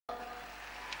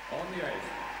On the ice,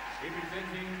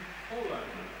 representing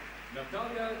Poland,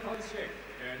 Kaliszek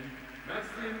and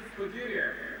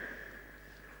Spodriev.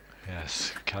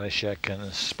 Yes, Kaliszek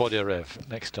and Spodriev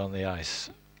next on the ice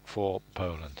for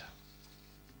Poland.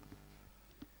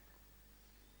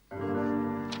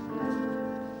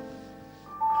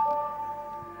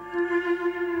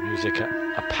 Music,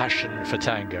 a passion for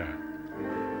tango.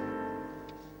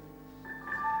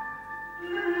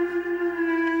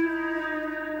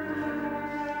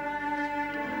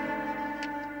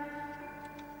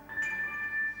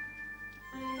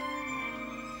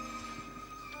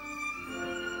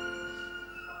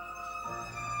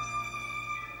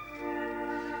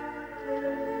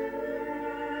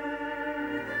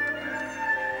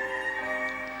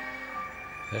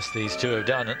 Yes, these two have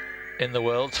done it in the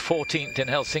world. 14th in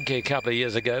Helsinki a couple of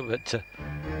years ago, but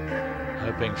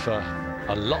hoping for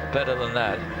a lot better than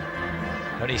that.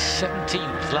 Only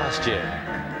 17th last year.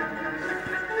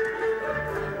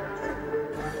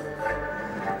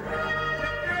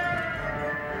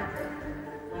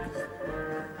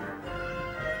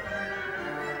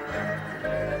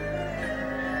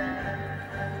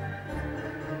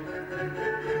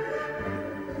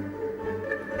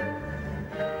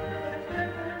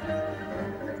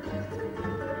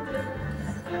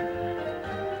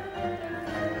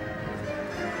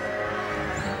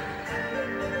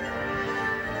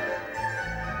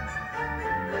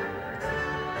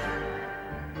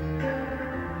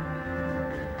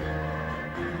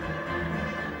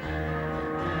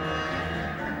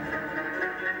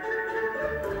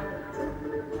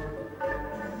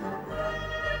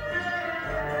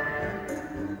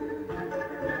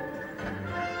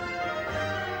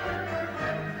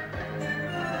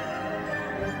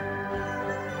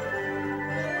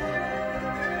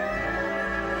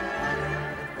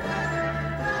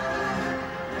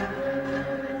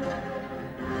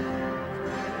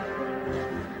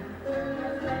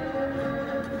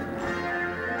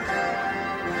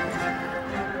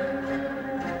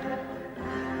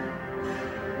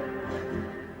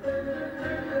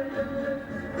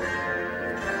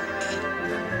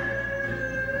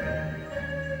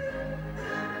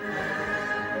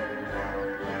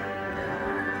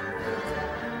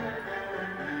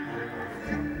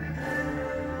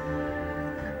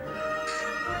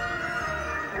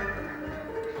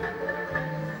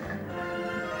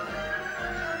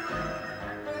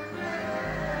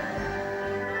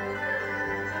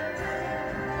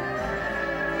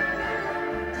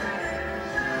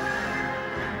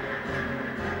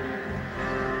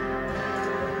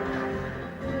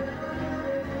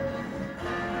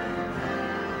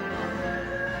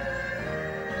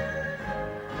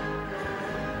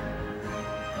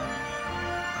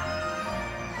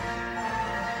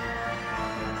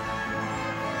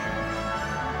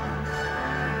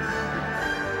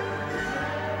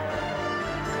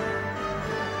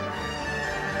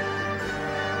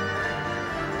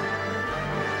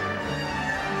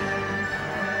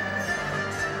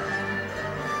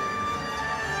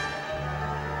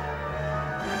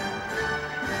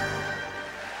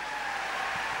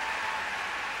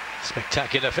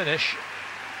 Spectacular finish.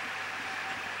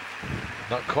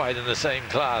 Not quite in the same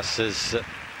class as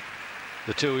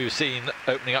the two we've seen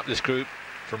opening up this group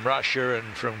from Russia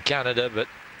and from Canada, but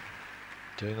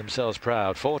doing themselves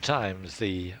proud. 5 times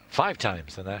the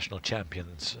national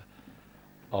champions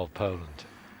of Poland.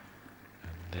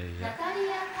 And they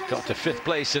got to 5th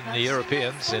place in the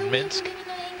Europeans in Minsk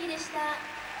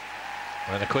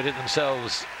and acquitted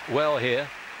themselves well here.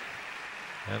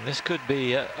 And this could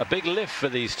be a big lift for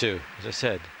these two, as I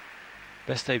said.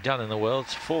 Best they've done in the world,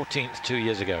 14th 2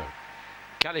 years ago.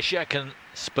 Kaliszek and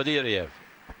Spodriev.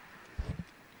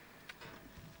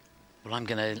 Well, I'm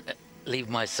going to leave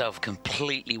myself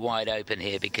completely wide open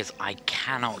here because I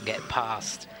cannot get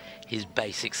past his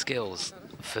basic skills.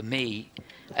 For me,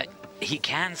 he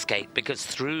can skate because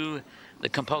through the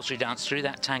compulsory dance, through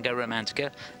that tango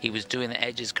romantica, he was doing the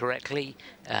edges correctly.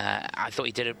 I thought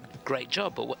he did a great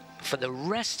job, but for the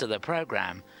rest of the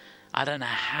program, I don't know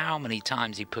how many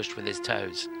times he pushed with his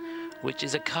toes, which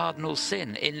is a cardinal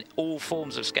sin in all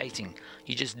forms of skating.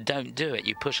 You just don't do it.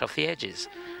 You push off the edges.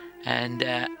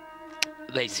 And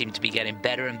they seem to be getting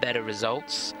better and better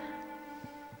results,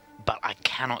 but I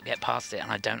cannot get past it,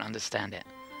 and I don't understand it.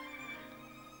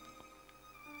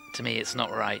 To me, it's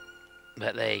not right,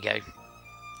 but there you go.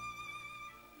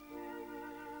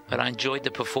 But I enjoyed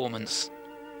the performance.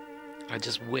 I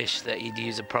just wish that he'd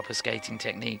use a proper skating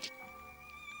technique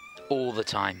all the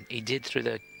time. He did through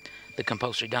the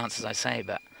compulsory dance, as I say,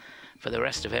 but for the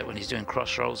rest of it, when he's doing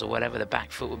cross rolls or whatever, the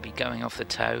back foot would be going off the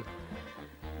toe.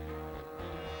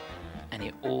 And and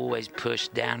you always push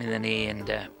down in the knee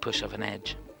and push off an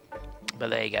edge. But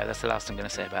there you go, that's the last I'm going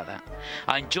to say about that.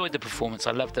 I enjoyed the performance.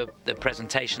 I loved the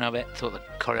presentation of it. Thought the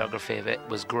choreography of it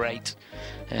was great.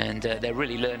 And they're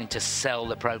really learning to sell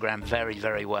the program very,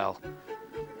 very well.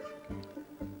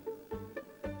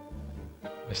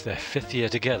 It's their 5th year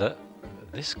together.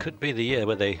 This could be the year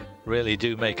where they really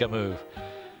do make a move.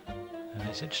 And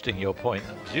it's interesting, your point.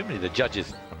 Presumably the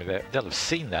judges, I mean, they'll have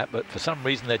seen that, but for some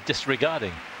reason they're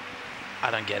disregarding. I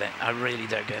don't get it. I really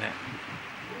don't get it.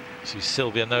 She's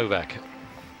Sylvia Novak,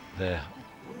 their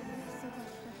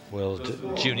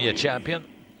world junior champion.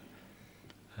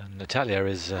 And Natalia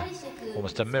is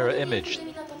almost a mirror image.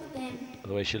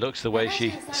 The way she looks, the way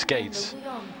she skates.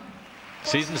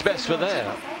 Season's best for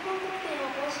there.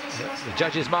 The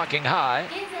judges marking high.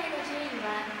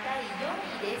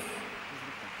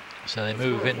 So they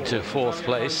move into 4th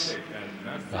place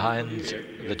behind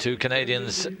the 2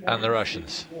 Canadians and the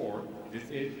Russians. This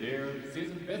is their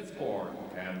season best score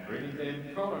and bringing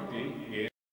them currently in